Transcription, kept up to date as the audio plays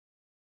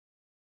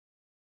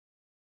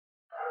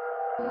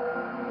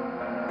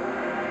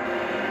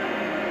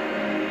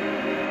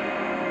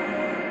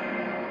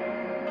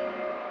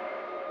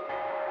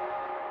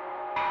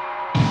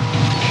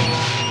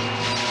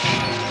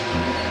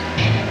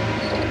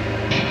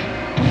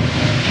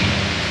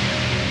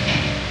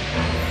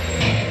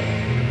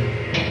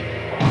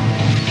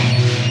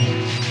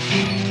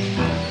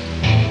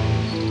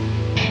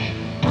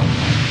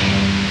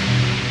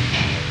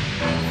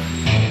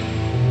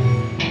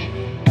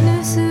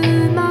盗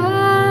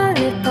ま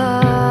れた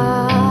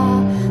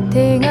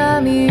手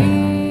紙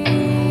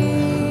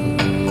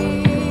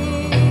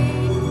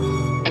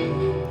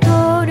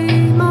取り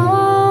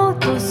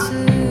戻す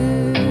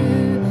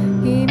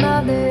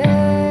今で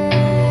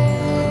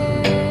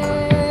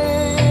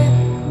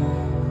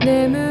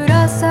眠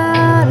ら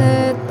さ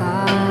れ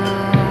た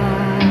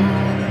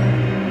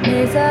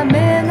目覚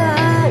めな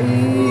いよ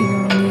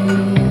うに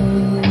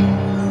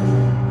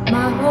魔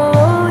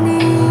法に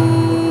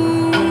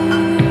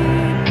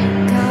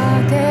か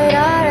けら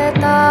れ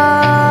た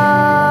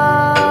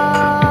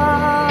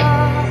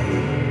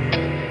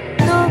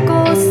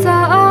残さ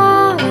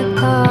れ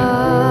た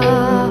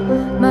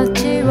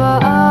街は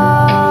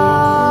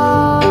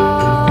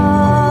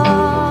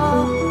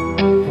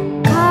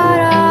空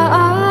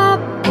っ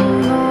ぽ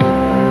の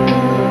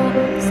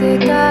世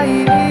界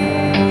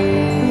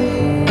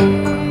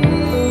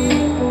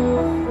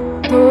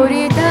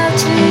鳥たち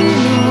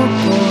の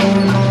声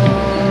も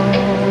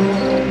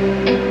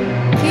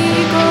聞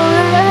こ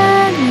え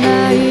な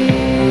い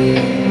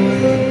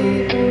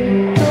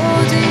閉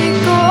じ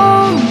込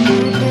め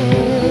て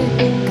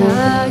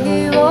鍵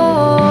を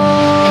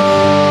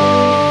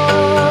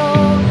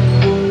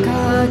か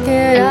け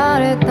ら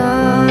れた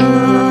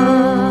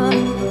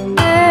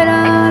出ら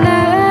れ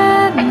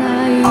な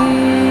い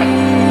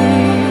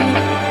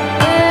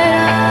出ら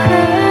れ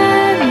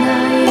な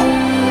い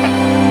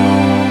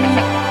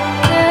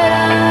出ら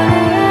れ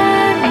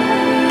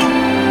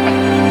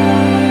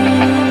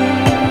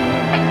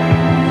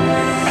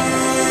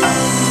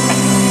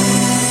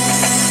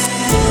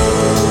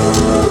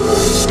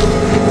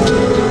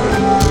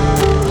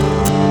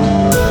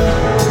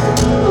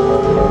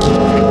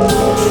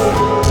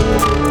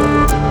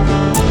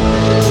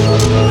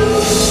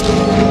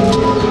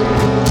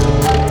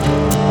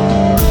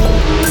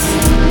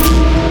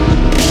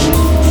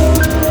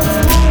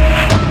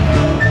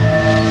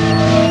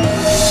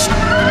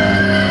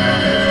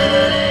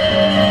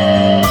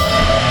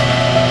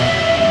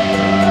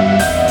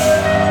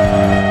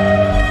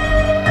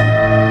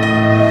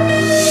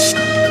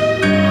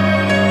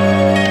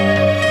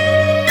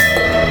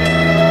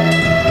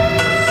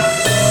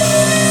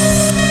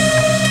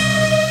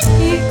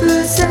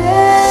幾千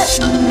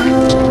の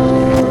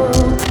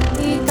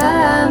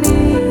痛み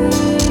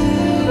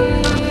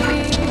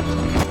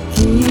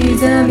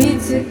刻み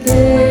つけ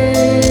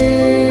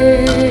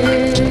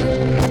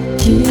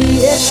消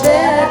えて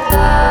た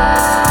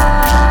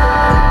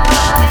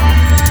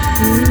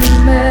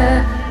夢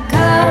悲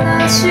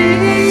し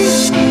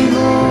みも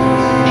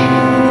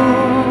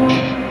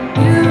許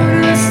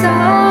さ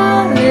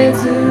れず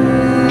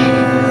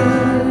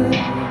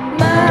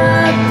真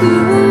っ暗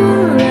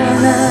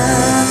な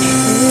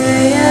部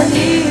屋に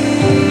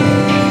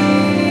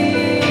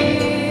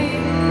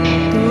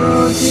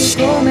閉じ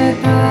込め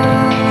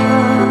た